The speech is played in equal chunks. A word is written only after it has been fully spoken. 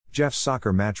Jeff's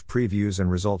Soccer Match Previews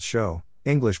and Results Show,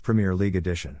 English Premier League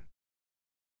Edition.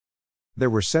 There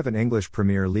were 7 English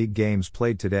Premier League games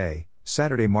played today,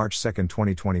 Saturday, March 2,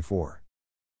 2024.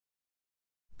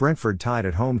 Brentford tied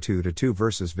at home 2-2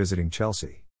 versus visiting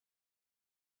Chelsea.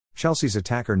 Chelsea's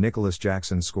attacker Nicholas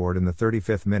Jackson scored in the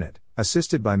 35th minute,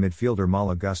 assisted by midfielder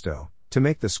Malo Gusto, to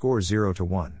make the score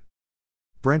 0-1.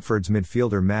 Brentford's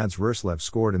midfielder Mads Roerslev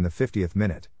scored in the 50th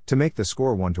minute, to make the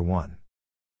score 1-1.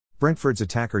 Brentford's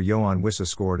attacker Yoane Wissa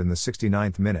scored in the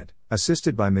 69th minute,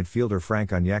 assisted by midfielder Frank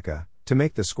Onyeka, to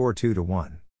make the score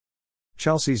 2-1.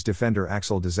 Chelsea's defender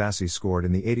Axel Disasi scored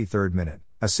in the 83rd minute,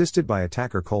 assisted by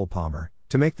attacker Cole Palmer,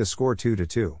 to make the score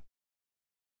 2-2.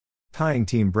 Tying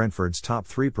team Brentford's top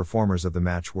 3 performers of the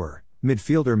match were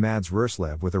midfielder Mads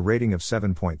Roerslev with a rating of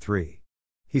 7.3.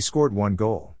 He scored 1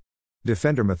 goal.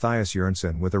 Defender Matthias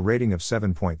Jørgensen with a rating of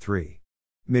 7.3.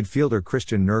 Midfielder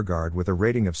Christian Nørgaard with a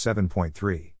rating of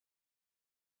 7.3.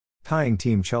 Tying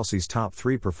team Chelsea's top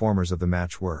 3 performers of the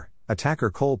match were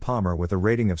attacker Cole Palmer with a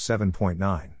rating of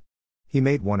 7.9. He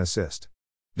made 1 assist.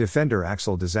 Defender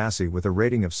Axel Disasi with a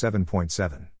rating of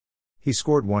 7.7. He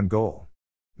scored 1 goal.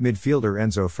 Midfielder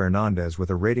Enzo Fernandez with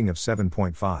a rating of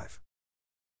 7.5.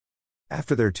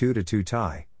 After their 2-2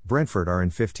 tie, Brentford are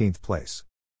in 15th place.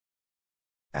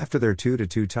 After their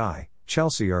 2-2 tie,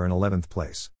 Chelsea are in 11th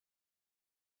place.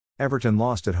 Everton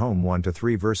lost at home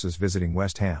 1-3 versus visiting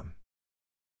West Ham.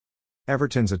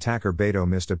 Everton's attacker Beto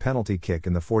missed a penalty kick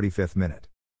in the 45th minute.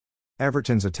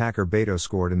 Everton's attacker Beto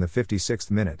scored in the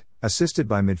 56th minute, assisted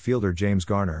by midfielder James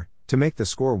Garner, to make the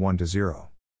score 1-0.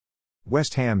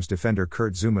 West Ham's defender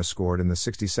Kurt Zouma scored in the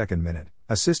 62nd minute,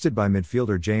 assisted by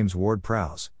midfielder James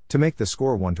Ward-Prowse, to make the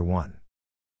score 1-1.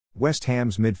 West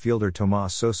Ham's midfielder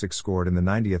Tomas Sosek scored in the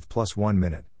 90th plus 1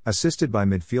 minute, assisted by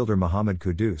midfielder Mohamed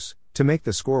Kudus, to make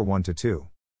the score 1-2.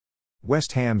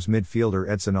 West Ham's midfielder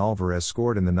Edson Alvarez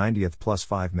scored in the 90th plus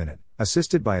 5 minute,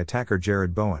 assisted by attacker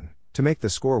Jared Bowen, to make the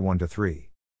score 1-3.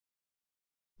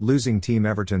 Losing team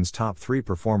Everton's top 3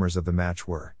 performers of the match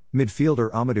were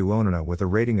midfielder Amadou Onana with a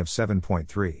rating of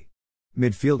 7.3.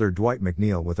 Midfielder Dwight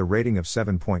McNeil with a rating of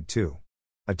 7.2.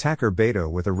 Attacker Beto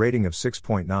with a rating of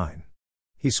 6.9.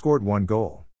 He scored 1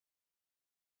 goal.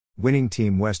 Winning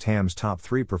team West Ham's top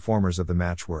 3 performers of the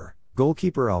match were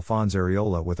goalkeeper Alphonse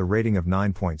Areola with a rating of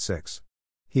 9.6.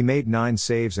 He made 9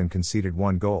 saves and conceded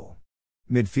 1 goal.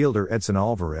 Midfielder Edson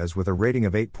Alvarez with a rating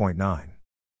of 8.9.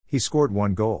 He scored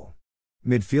 1 goal.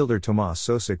 Midfielder Tomas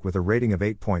Sosek with a rating of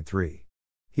 8.3.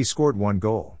 He scored 1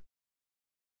 goal.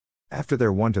 After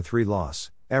their 1-3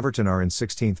 loss, Everton are in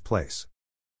 16th place.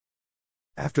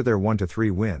 After their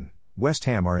 1-3 win, West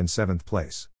Ham are in 7th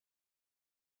place.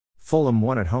 Fulham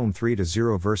won at home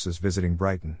 3-0 versus visiting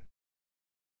Brighton.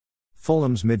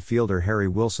 Fulham's midfielder Harry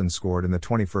Wilson scored in the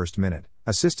 21st minute,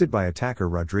 assisted by attacker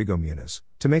Rodrigo Muniz,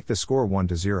 to make the score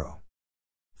 1-0.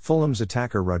 Fulham's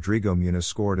attacker Rodrigo Muniz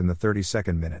scored in the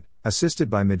 32nd minute, assisted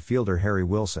by midfielder Harry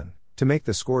Wilson, to make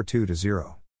the score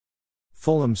 2-0.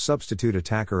 Fulham's substitute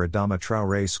attacker Adama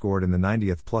Traoré scored in the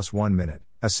 90th plus 1 minute,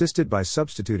 assisted by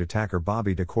substitute attacker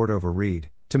Bobby de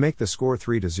Cordova-Reid, to make the score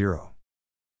 3-0.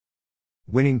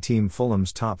 Winning team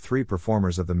Fulham's top 3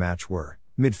 performers of the match were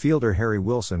midfielder Harry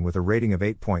Wilson with a rating of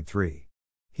 8.3.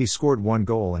 He scored 1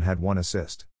 goal and had 1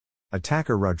 assist.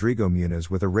 Attacker Rodrigo Muniz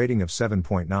with a rating of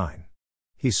 7.9.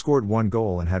 He scored 1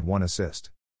 goal and had 1 assist.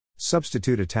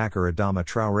 Substitute attacker Adama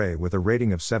Traoré with a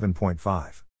rating of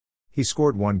 7.5. He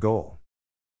scored 1 goal.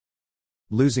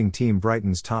 Losing team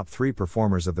Brighton's top 3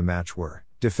 performers of the match were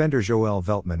defender Joël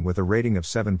Veltman with a rating of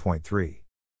 7.3.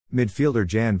 Midfielder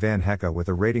Jan van Hecke with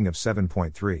a rating of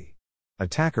 7.3.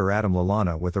 Attacker Adam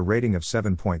Lallana with a rating of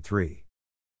 7.3.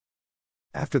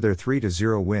 After their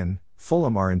 3-0 win,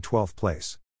 Fulham are in 12th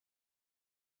place.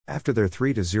 After their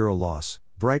 3-0 loss,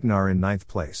 Brighton are in 9th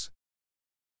place.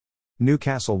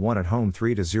 Newcastle won at home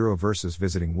 3-0 versus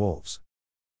visiting Wolves.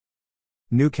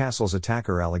 Newcastle's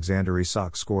attacker Alexander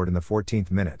Isak scored in the 14th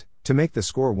minute, to make the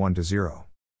score 1-0.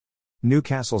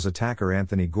 Newcastle's attacker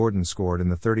Anthony Gordon scored in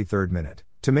the 33rd minute,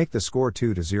 to make the score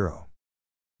 2-0.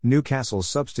 Newcastle's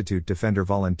substitute defender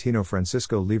Valentino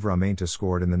Francisco Livramento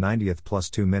scored in the 90th plus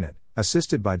 2 minute,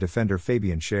 assisted by defender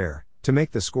Fabian Schär, to make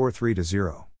the score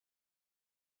 3-0.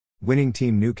 Winning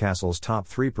team Newcastle's top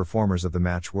 3 performers of the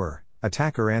match were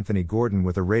attacker Anthony Gordon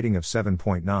with a rating of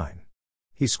 7.9.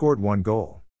 He scored 1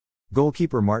 goal.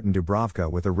 Goalkeeper Martin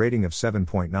Dubravka with a rating of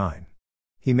 7.9.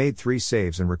 He made 3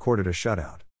 saves and recorded a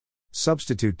shutout.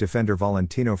 Substitute defender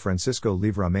Valentino Francisco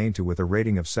Livramento with a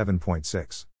rating of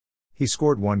 7.6. He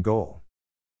scored 1 goal.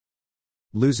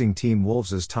 Losing team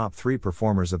Wolves' top 3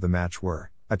 performers of the match were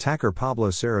attacker Pablo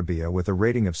Sarabia with a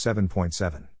rating of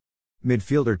 7.7.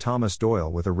 Midfielder Thomas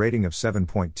Doyle with a rating of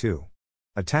 7.2.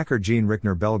 Attacker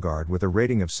Jean-Richner Bellegarde with a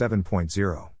rating of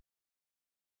 7.0.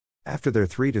 After their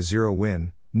 3-0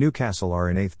 win, Newcastle are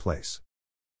in 8th place.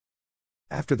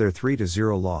 After their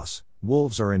 3-0 loss,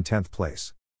 Wolves are in 10th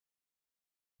place.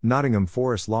 Nottingham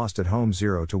Forest lost at home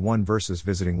 0-1 versus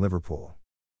visiting Liverpool.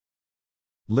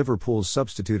 Liverpool's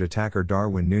substitute attacker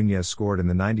Darwin Núñez scored in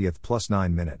the 90th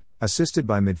 +9 minute, assisted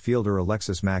by midfielder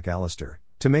Alexis Mac Allister,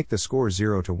 to make the score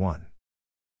 0-1.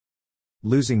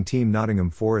 Losing team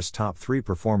Nottingham Forest top 3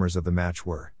 performers of the match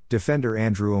were defender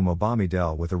Andrew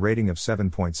Omobamidele with a rating of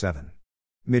 7.7.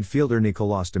 Midfielder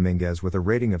Nicolas Dominguez with a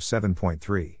rating of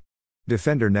 7.3.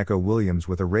 Defender Neco Williams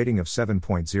with a rating of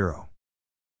 7.0.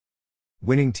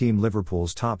 Winning team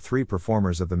Liverpool's top 3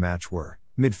 performers of the match were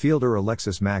midfielder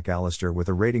Alexis Mac Allister with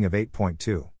a rating of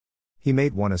 8.2. He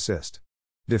made 1 assist.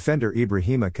 Defender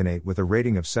Ibrahima Konate with a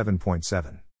rating of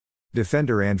 7.7.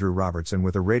 Defender Andrew Robertson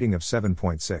with a rating of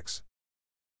 7.6.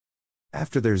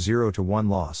 After their 0-1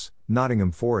 loss,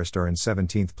 Nottingham Forest are in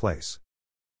 17th place.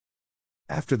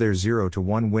 After their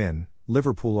 0-1 win,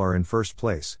 Liverpool are in 1st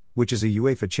place, which is a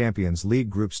UEFA Champions League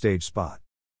group stage spot.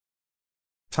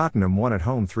 Tottenham won at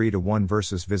home 3-1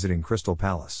 versus visiting Crystal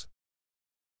Palace.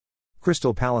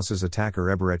 Crystal Palace's attacker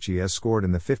Eberechi has scored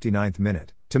in the 59th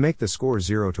minute, to make the score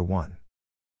 0-1.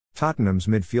 Tottenham's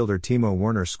midfielder Timo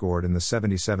Werner scored in the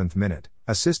 77th minute,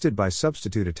 assisted by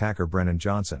substitute attacker Brennan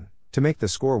Johnson, to make the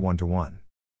score 1-1.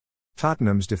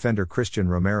 Tottenham's defender Christian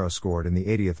Romero scored in the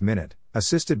 80th minute,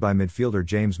 assisted by midfielder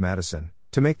James Maddison,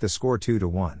 to make the score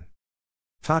 2-1.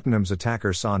 Tottenham's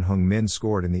attacker Son Heung-min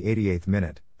scored in the 88th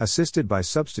minute, assisted by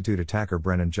substitute attacker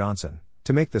Brennan Johnson,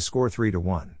 to make the score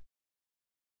 3-1.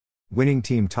 Winning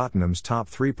team Tottenham's top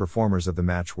 3 performers of the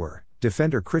match were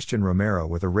defender Christian Romero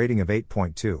with a rating of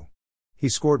 8.2. He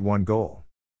scored 1 goal.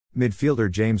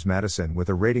 Midfielder James Maddison with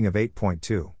a rating of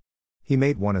 8.2. He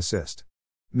made 1 assist.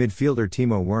 Midfielder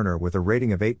Timo Werner with a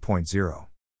rating of 8.0.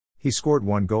 He scored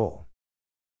 1 goal.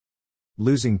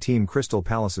 Losing team Crystal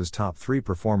Palace's top 3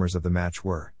 performers of the match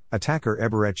were attacker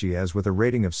Eberechi with a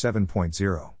rating of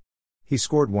 7.0. He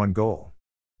scored 1 goal.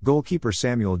 Goalkeeper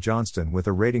Samuel Johnston with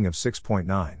a rating of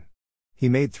 6.9. He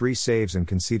made 3 saves and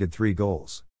conceded 3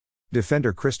 goals.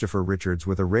 Defender Christopher Richards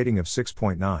with a rating of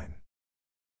 6.9.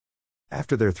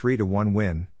 After their 3-1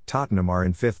 win, Tottenham are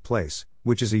in 5th place,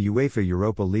 which is a UEFA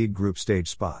Europa League group stage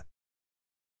spot.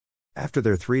 After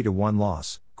their 3-1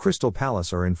 loss, Crystal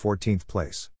Palace are in 14th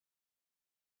place.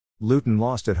 Luton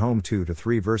lost at home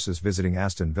 2-3 versus visiting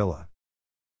Aston Villa.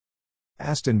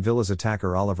 Aston Villa's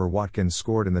attacker Oliver Watkins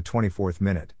scored in the 24th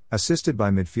minute, assisted by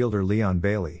midfielder Leon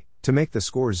Bailey, to make the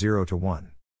score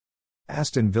 0-1.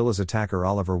 Aston Villa's attacker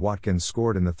Oliver Watkins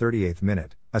scored in the 38th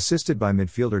minute, assisted by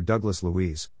midfielder Douglas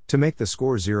Luiz, to make the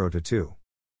score 0-2.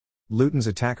 Luton's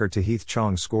attacker Tahith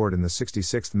Chong scored in the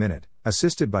 66th minute,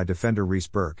 assisted by defender Reece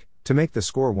Burke, to make the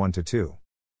score 1-2.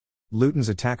 Luton's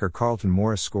attacker Carlton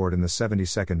Morris scored in the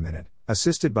 72nd minute,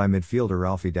 assisted by midfielder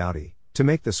Alfie Doughty, to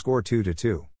make the score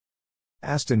 2-2.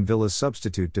 Aston Villa's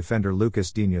substitute defender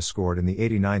Lucas Digne scored in the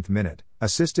 89th minute,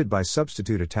 assisted by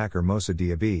substitute attacker Moussa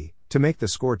Diaby, to make the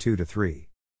score 2-3.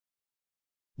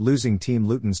 Losing team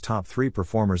Luton's top 3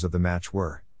 performers of the match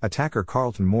were attacker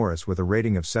Carlton Morris with a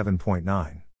rating of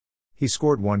 7.9. He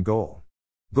scored 1 goal.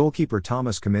 Goalkeeper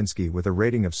Thomas Kaminski with a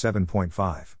rating of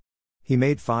 7.5. He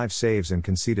made 5 saves and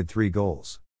conceded 3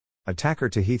 goals. Attacker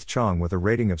Tahith Chong with a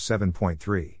rating of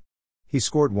 7.3. He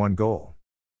scored 1 goal.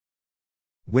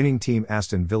 Winning team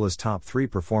Aston Villa's top 3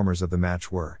 performers of the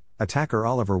match were attacker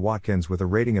Oliver Watkins with a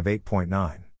rating of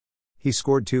 8.9. He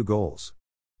scored 2 goals.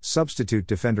 Substitute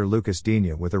defender Lucas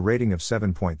Digne with a rating of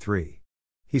 7.3.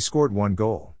 He scored 1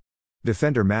 goal.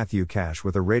 Defender Matthew Cash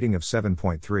with a rating of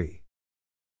 7.3.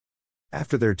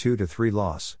 After their 2-3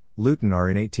 loss, Luton are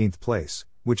in 18th place,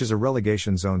 which is a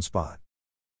relegation zone spot.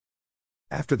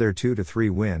 After their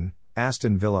 2-3 win,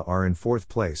 Aston Villa are in 4th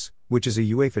place, which is a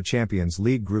UEFA Champions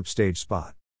League group stage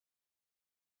spot.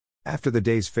 After the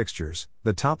day's fixtures,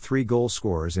 the top 3 goal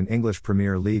scorers in English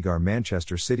Premier League are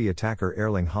Manchester City attacker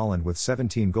Erling Haaland with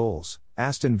 17 goals,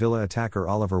 Aston Villa attacker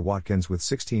Oliver Watkins with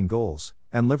 16 goals,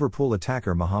 and Liverpool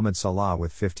attacker Mohamed Salah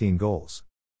with 15 goals.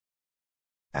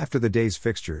 After the day's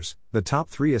fixtures, the top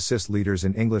 3 assist leaders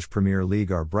in English Premier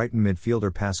League are Brighton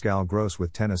midfielder Pascal Gross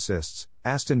with 10 assists,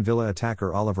 Aston Villa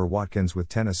attacker Oliver Watkins with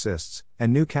 10 assists,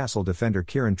 and Newcastle defender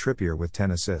Kieran Trippier with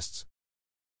 10 assists.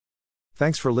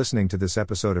 Thanks for listening to this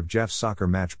episode of Jeff's Soccer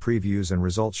Match Previews and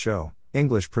Results Show,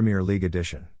 English Premier League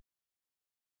Edition.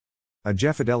 A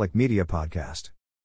Jeffadelic Media Podcast.